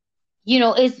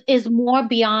 is more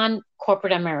beyond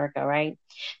corporate America, right?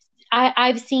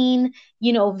 I've seen,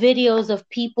 videos of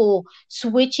people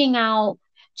switching out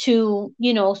to,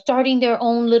 starting their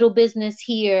own little business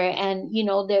here and,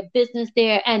 their business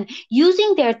there and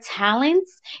using their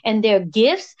talents and their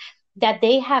gifts that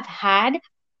they have had,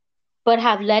 but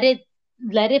have let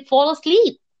it fall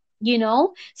asleep.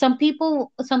 Some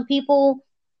people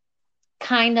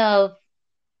kind of,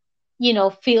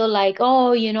 feel like,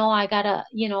 oh, I gotta,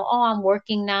 oh, I'm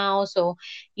working now, so,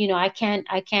 I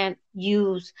can't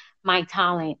use my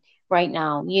talent right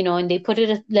now,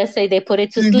 and let's say they put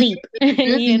it to Mhm, sleep,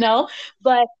 mhm, mhm.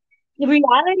 but the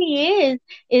reality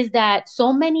is that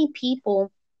so many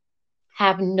people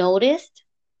have noticed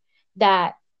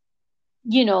that,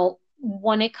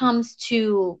 when it comes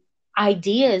to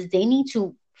ideas, they need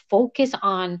to focus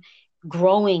on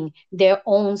growing their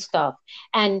own stuff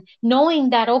and knowing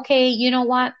that, okay, you know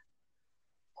what?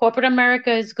 Corporate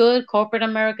America is good. Corporate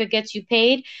America gets you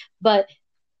paid, but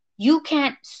you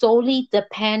can't solely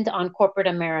depend on corporate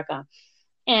America.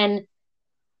 And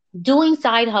doing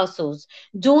side hustles,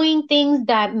 doing things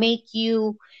that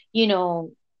you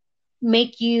know,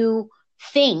 make you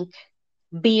think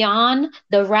beyond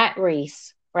the rat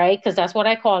race, right? Because that's what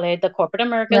I call it. The corporate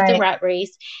America is the Right, rat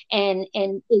race, and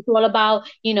it's all about,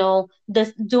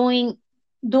 this doing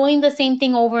the same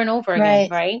thing over and over again,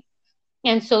 right. right?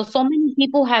 And so many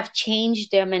people have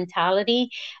changed their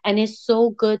mentality, and it's so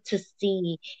good to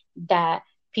see that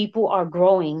people are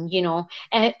growing,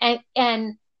 and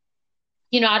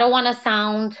I don't want to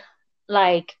sound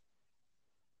like,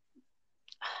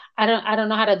 I don't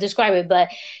know how to describe it, but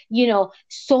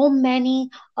so many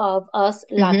of us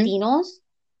Mhm. Latinos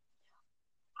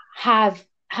have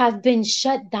have been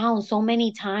shut down so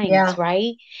many times, Yeah.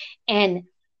 right? And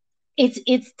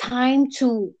it's time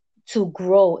to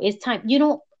grow. It's time.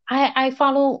 I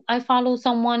follow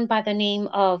someone by the name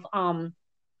of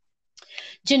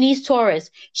Janice Torres.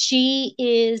 She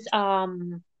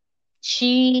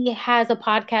has a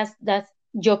podcast that's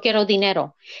Yo Quiero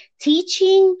Dinero,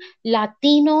 teaching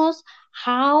Latinos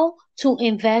how to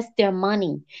invest their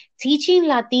money, teaching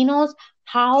Latinos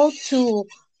how to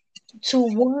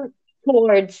work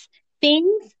towards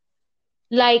things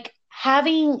like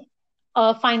having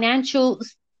a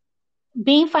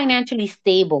being financially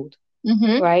stable,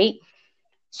 Mm-hmm. right?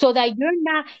 So that you're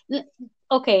not,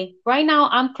 okay, right now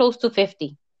I'm close to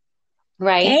 50,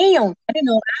 right? Damn, I didn't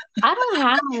know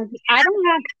I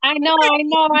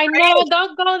know.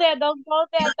 Don't go there. Don't go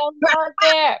there. Don't that. go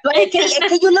there. But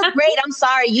you look great. I'm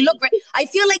sorry. You look great. I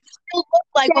feel like you still look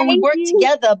like when we Thank worked you.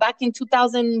 together back in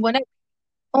 2000, whenever.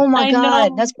 Oh my I God.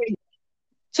 know. That's crazy.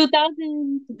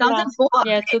 2000, yeah. 2004.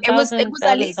 Yeah, It was at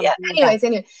 2007, least, yeah. something like that.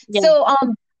 Anyway. Yeah. So,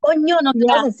 oh no, no, Yeah.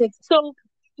 2006. So,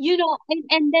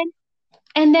 and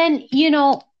then,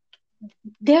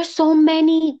 there's so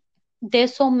many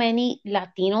there's so many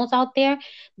Latinos out there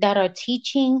that are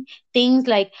teaching things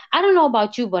like, I don't know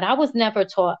about you, but I was never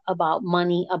taught about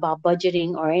money, about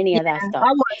budgeting or any of that Yeah, stuff,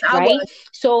 I right? was.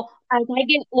 So as I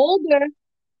get older,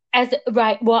 as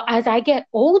I get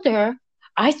older,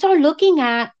 I start looking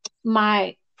at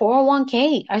my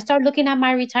 401k. I start looking at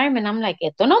my retirement. I'm like,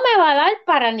 esto no me va a dar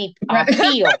para ni Right.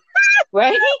 papillo,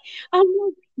 right? I'm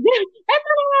like, esto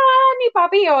no me va a dar ni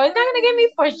papillo. It's not gonna give me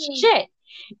for shit.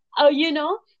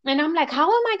 And I'm like, how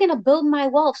am I going to build my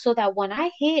wealth so that when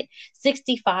I hit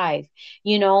 65,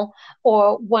 you know,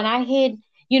 or when I hit,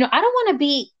 I don't want to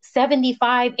be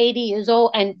 75, 80 years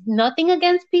old, and nothing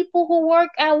against people who work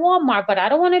at Walmart, but I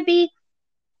don't want to be.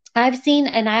 I've seen,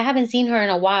 and I haven't seen her in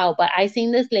a while, but I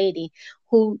seen this lady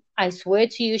who, I swear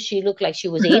to you, she looked like she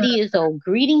was 80 years old,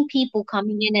 greeting people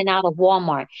coming in and out of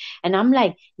Walmart. And I'm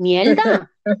like, mierda,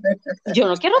 yo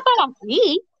no quiero estar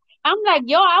así. I'm like,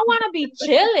 yo, I want to be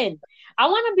chilling. I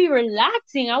want to be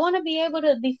relaxing. I want to be able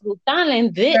to disfrutar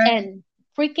Right. and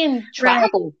freaking Right.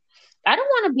 travel. I don't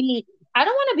want to be. I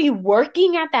don't want to be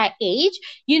working at that age.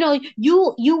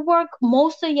 You work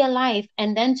most of your life,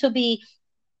 and then to be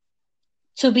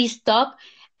stuck,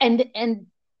 and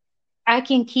I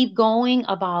can keep going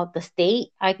about the state.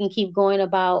 I can keep going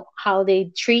about how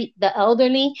they treat the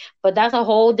elderly, but that's a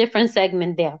whole different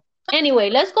segment there. Anyway,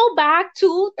 let's go back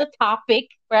to the topic,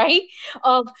 right?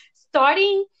 Of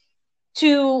starting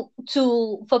to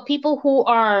for people who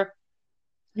are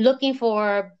looking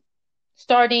for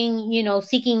starting,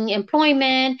 seeking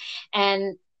employment.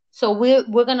 And so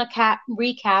we're gonna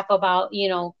recap about,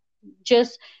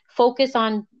 just focus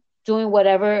on doing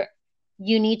whatever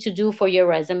you need to do for your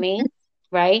resume,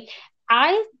 right?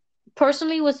 I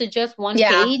personally would suggest one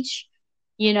Yeah. page.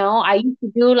 I used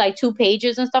to do like 2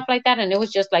 pages and stuff like that, and it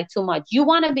was just like too much. You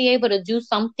want to be able to do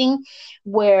something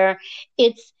where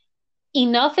it's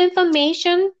enough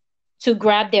information to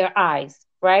grab their eyes,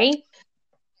 right?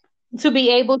 To be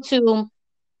able to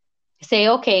say,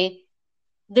 okay,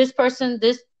 this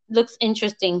looks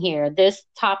interesting here. This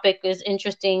topic is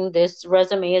interesting. This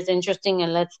resume is interesting,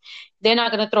 and they're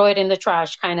not going to throw it in the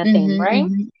trash kind of thing, Mm-hmm, right?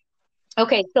 mm-hmm.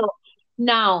 Okay, so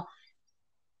now,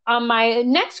 my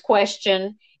next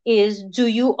question is, do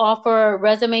you offer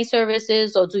resume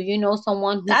services, or do you know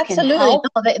someone who can Absolutely. help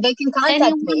No, they can contact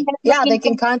anyone me. that's Yeah, they looking for?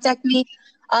 can contact me.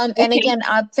 And Okay, again,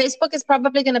 Facebook is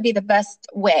probably going to be the best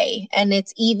way, and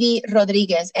it's Evie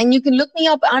Rodriguez. And you can look me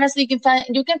up. Honestly, you can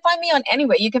find me on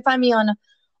anywhere. You can find me on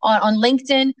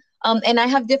LinkedIn. And I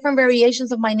have different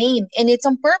variations of my name, and it's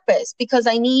on purpose because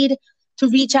I need to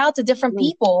reach out to different right,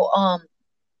 people.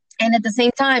 And at the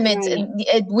same time,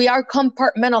 right, we are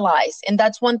compartmentalized, and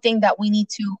that's one thing that yeah,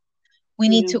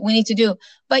 we need to do.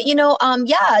 But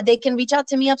yeah, they can reach out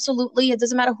to me. Absolutely. It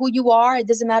doesn't matter who you are. It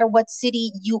doesn't matter what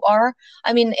city you are.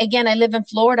 I mean, again, I live in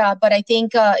Florida, but I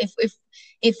think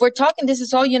if we're talking, this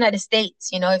is all United States.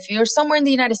 If you're somewhere in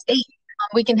the United States,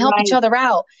 we can help each right, other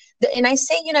out. And I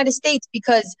say United States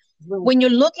because right, when you're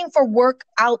looking for work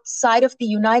outside of the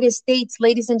United States,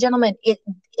 ladies and gentlemen,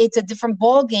 it's a different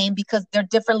ball game because there are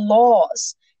different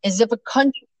laws. It's different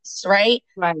countries, right?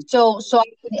 right, So I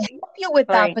can help you with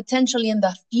that right, potentially in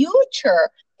the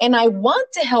future, and I want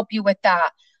to help you with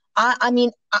that. I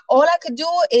mean, all I could do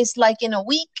is like in a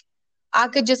week, I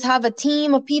could just have a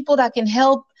team of people that can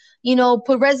help,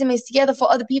 put resumes together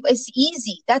for other people. It's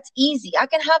easy. That's easy. I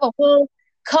can have a whole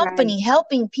right, company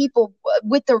helping people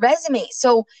with the resume.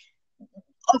 So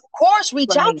of course,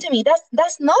 reach out right, to me.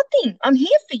 That's nothing. I'm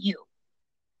here for you.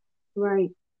 right.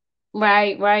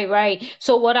 Right, right, right.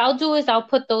 So what I'll do is I'll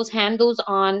put those handles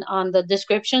on the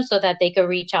description so that they can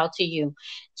reach out to you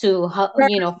to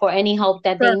Perfect, for any help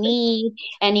that they perfect, need,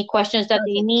 any questions that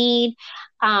they perfect. need.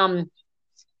 Um,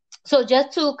 so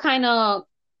just to kind of,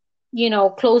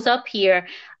 close up here,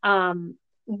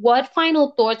 what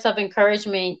final thoughts of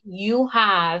encouragement you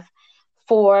have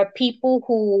for people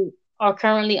who are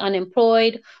currently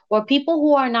unemployed or people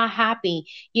who are not happy?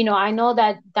 I know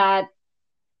that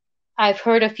I've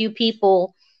heard a few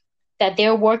people that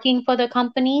they're working for the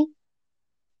company,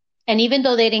 and even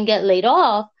though they didn't get laid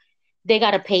off, they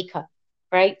got a pay cut,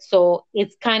 right? So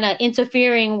it's kind of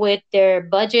interfering with their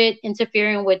budget,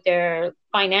 interfering with their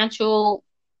financial,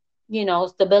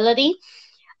 stability.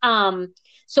 Um,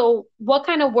 so what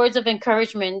kind of words of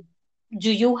encouragement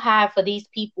do you have for these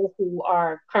people who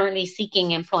are currently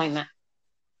seeking employment?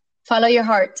 Follow your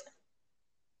heart.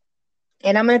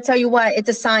 And I'm going to tell you why. It's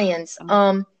a science.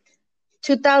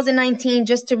 2019,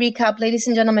 just to recap, ladies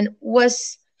and gentlemen,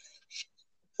 was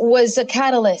a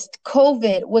catalyst.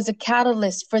 COVID was a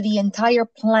catalyst for the entire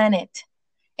planet.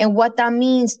 And what that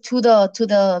means to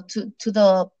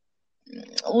the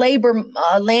labor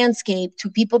landscape, to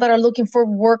people that are looking for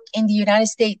work in the United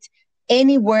States,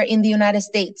 anywhere in the United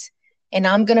States. And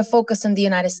I'm going to focus on the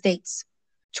United States.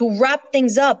 To wrap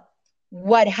things up,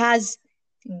 what has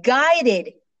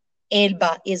guided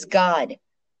Elba is God.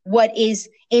 What is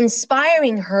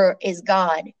inspiring her is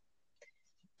God.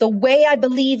 The way I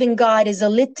believe in God is a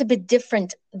little bit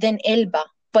different than Elba,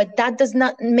 but that does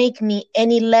not make me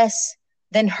any less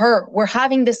than her. We're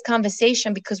having this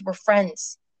conversation because we're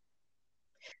friends.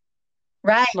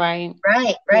 Right, Right,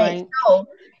 right. right, So,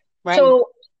 right. so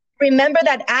remember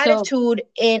that So, attitude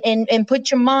and put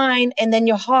your mind and then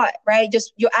your heart, right?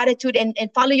 Just your attitude and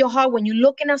follow your heart when you're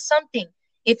looking at something.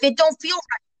 If it don't feel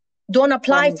right, don't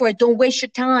apply right, for it. Don't waste your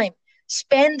time.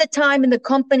 Spend the time in the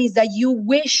companies that you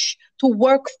wish to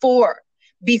work for.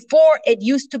 Before, it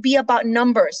used to be about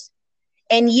numbers.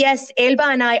 And yes, Elba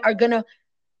and I are going to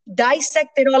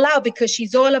dissect it all out because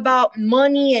she's all about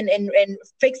money and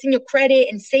fixing your credit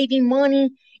and saving money.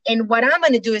 And what I'm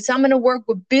going to do is I'm going to work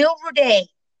with Bill Ruday.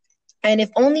 And if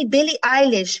only Billie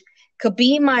Eilish could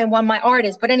be my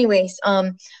artist. But anyways,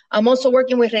 I'm also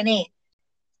working with Renee.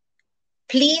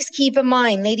 Please keep in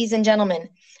mind, ladies and gentlemen,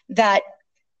 that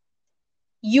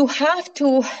you have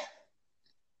to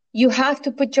you have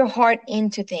to put your heart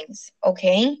into things,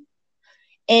 okay?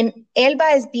 And Elba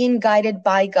is being guided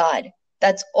by God.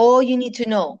 That's all you need to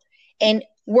know. And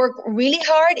work really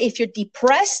hard. If you're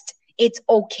depressed, it's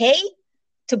okay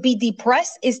to be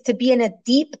depressed, is to be in a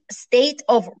deep state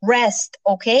of rest,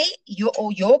 okay? You're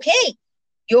okay.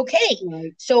 You're okay.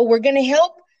 right. So we're going to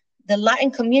help the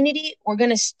Latin community. We're going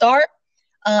to start.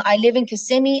 I live in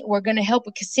Kissimmee. We're going to help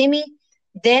with Kissimmee.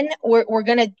 Then we're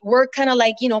going to work kind of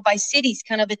like, by cities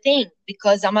kind of a thing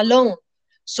because I'm alone.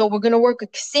 So we're going to work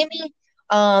with Kissimmee.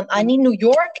 I need New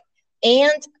York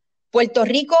and Puerto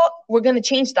Rico. We're going to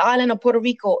change the island of Puerto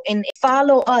Rico and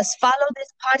follow us, follow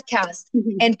this podcast.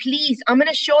 And please, I'm going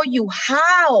to show you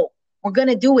how we're going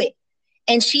to do it.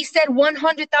 And she said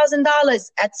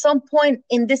 $100,000 at some point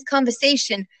in this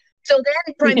conversation. So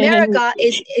then Primerica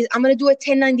is I'm going to do a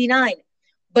 1099.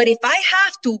 But if I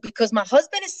have to, because my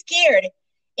husband is scared,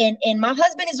 and my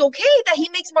husband is okay that he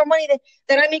makes more money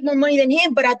that I make more money than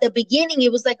him. But at the beginning,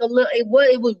 it was like it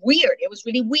was weird. It was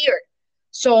really weird.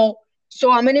 So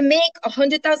I'm gonna make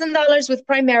 $100,000 with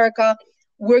Primerica.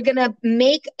 We're gonna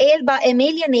make Elba a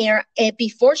millionaire.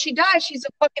 Before she dies, she's a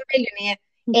fucking millionaire.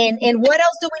 And what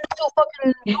else do we need to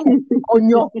fucking do? Oh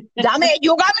no, damn it,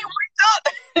 you got me worked up.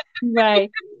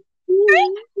 Right.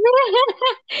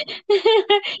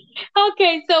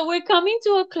 Okay, so we're coming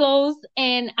to a close,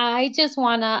 and I just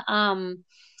wanna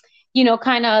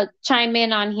kind of chime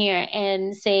in on here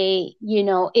and say,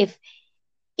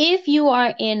 if you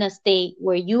are in a state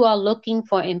where you are looking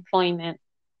for employment,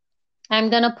 I'm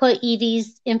gonna put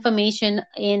Edie's information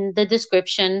in the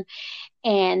description,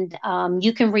 and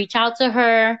you can reach out to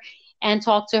her and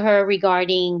talk to her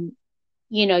regarding,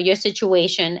 your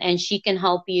situation, and she can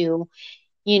help you,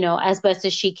 as best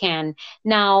as she can.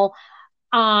 Now,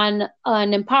 on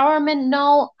an empowerment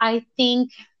note, I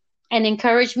think, and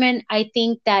encouragement, I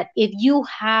think that if you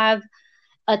have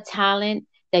a talent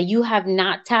that you have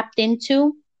not tapped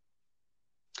into,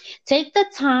 take the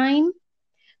time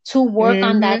to work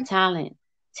on Mm-hmm. that talent.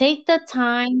 Take the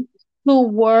time to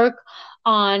work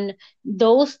on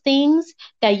those things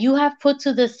that you have put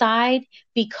to the side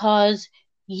because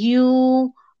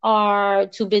you are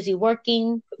too busy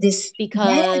working, This, yes.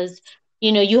 because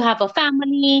you have a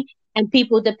family, and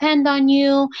people depend on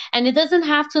you. And it doesn't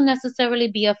have to necessarily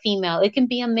be a female, it can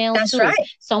be a male That's too, right.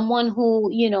 someone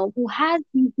who, who has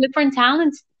these different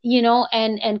talents,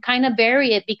 and kind of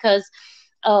bury it because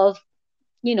of,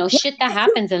 Yeah, shit that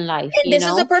happens in life, and this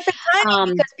is a perfect timing um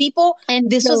because people, and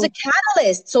this was a so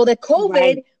catalyst. So the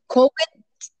right, COVID,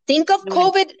 think of right,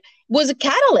 COVID was a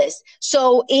catalyst.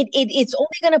 So it's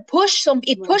only going to push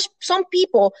right, pushed some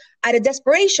people out of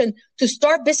desperation to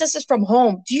start businesses from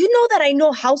home. Do you know that I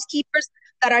know housekeepers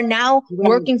that are now right,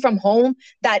 working from home?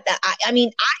 I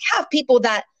mean, I have people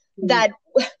right, that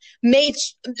made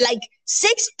like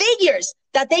six figures,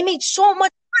 that they made so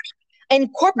much in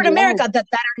corporate yes, America that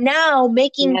are now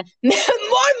making yes,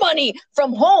 more money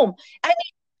from home. I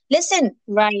mean, listen,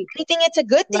 right, I think it's a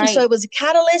good thing. So right, it was a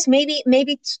catalyst. Maybe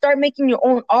start making your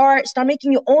own art, start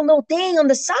making your own little thing on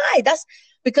the side. That's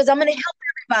because I'm gonna help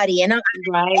everybody, and I'm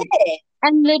right. yeah,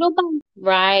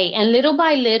 And little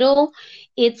by little,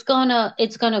 it's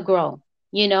gonna grow.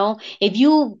 If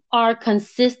you are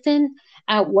consistent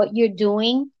at what you're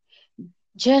doing,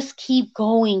 just keep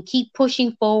going, keep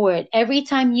pushing forward. Every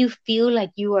time you feel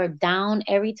like you are down,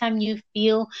 every time you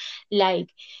feel like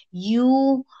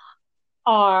you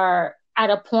are at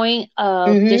a point of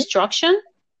mm-hmm, destruction,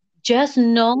 just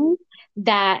know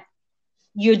that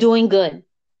you're doing good.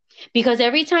 Because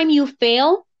every time you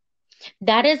fail,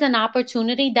 that is an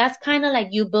opportunity. That's kind of like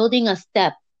you building a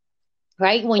step,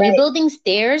 right? When you're right, building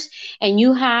stairs and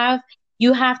you have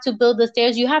to build the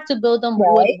stairs, you have to build them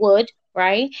with right, wood,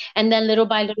 right? And then little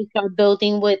by little start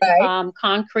building with right,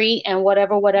 concrete and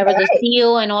whatever the right,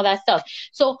 steel and all that stuff.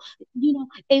 So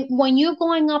when you're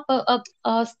going up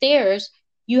stairs,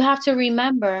 you have to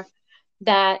remember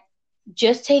that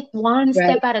just take one right,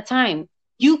 step at a time.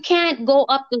 You can't go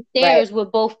up the right, stairs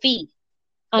with both feet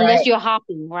unless right. you're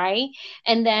hopping, right?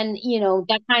 And then,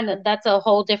 that's a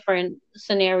whole different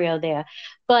scenario there.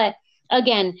 But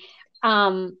again,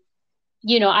 um,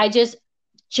 I just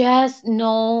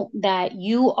know that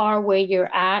you are where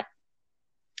you're at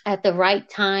the right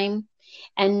time,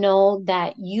 and know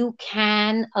that you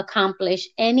can accomplish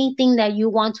anything that you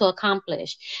want to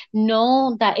accomplish.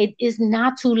 Know that it is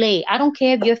not too late. I don't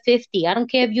care if you're 50. I don't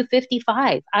care if you're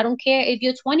 55. I don't care if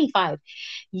you're 25.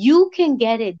 You can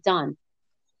get it done,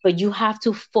 but you have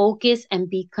to focus and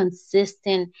be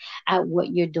consistent at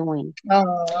what you're doing.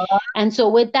 Oh, And so,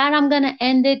 with that, I'm going to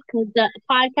end it because the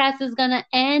podcast is going to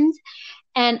end.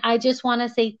 And I just want to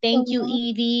say thank you,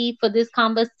 Evie, for this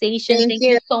conversation. thank Thank you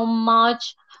you. so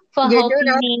much for You're doing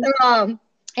helping me. awesome.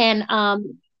 And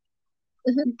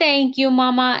thank you,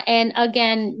 Mama. And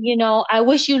again, I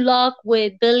wish you luck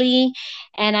with Billy,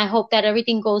 and I hope that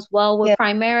everything goes well with Yeah,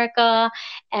 Primerica.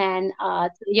 And to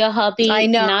your I hubby,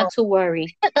 know. not to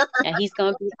worry. Yeah, he's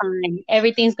gonna be fine.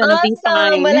 Everything's gonna be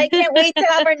Awesome. Well, fine. I can't wait to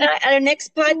have our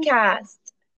next podcast.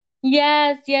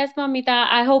 Yes, yes, Mamita.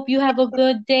 I hope you have a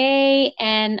good day,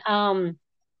 and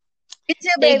You too,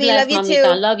 stay baby. Love blessed, you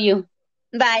Mamita. too. Love you.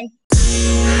 Bye.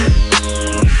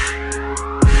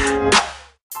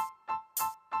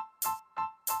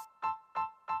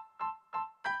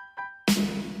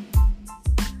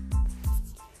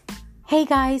 Hey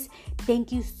guys,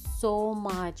 thank you so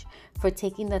much for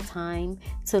taking the time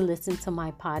to listen to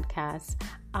my podcast.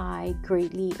 I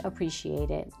greatly appreciate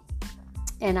it.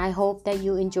 And I hope that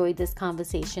you enjoyed this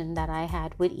conversation that I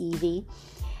had with Evie.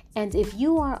 And if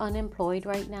you are unemployed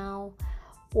right now,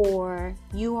 or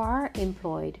you are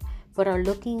employed but are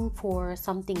looking for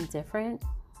something different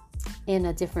in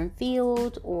a different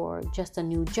field or just a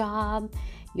new job,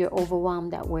 you're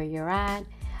overwhelmed at where you're at,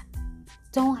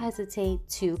 don't hesitate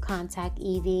to contact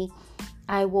Evie.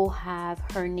 I will have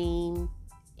her name,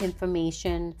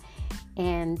 information,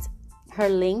 and her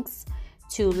links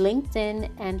to LinkedIn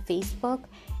and Facebook.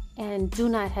 And do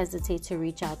not hesitate to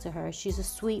reach out to her. She's a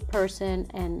sweet person,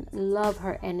 and love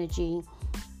her energy,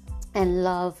 and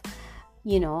love,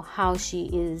 how she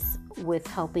is with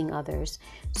helping others.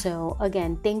 So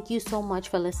again, thank you so much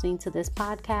for listening to this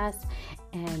podcast,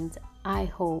 and I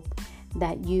hope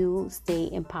that you stay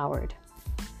empowered.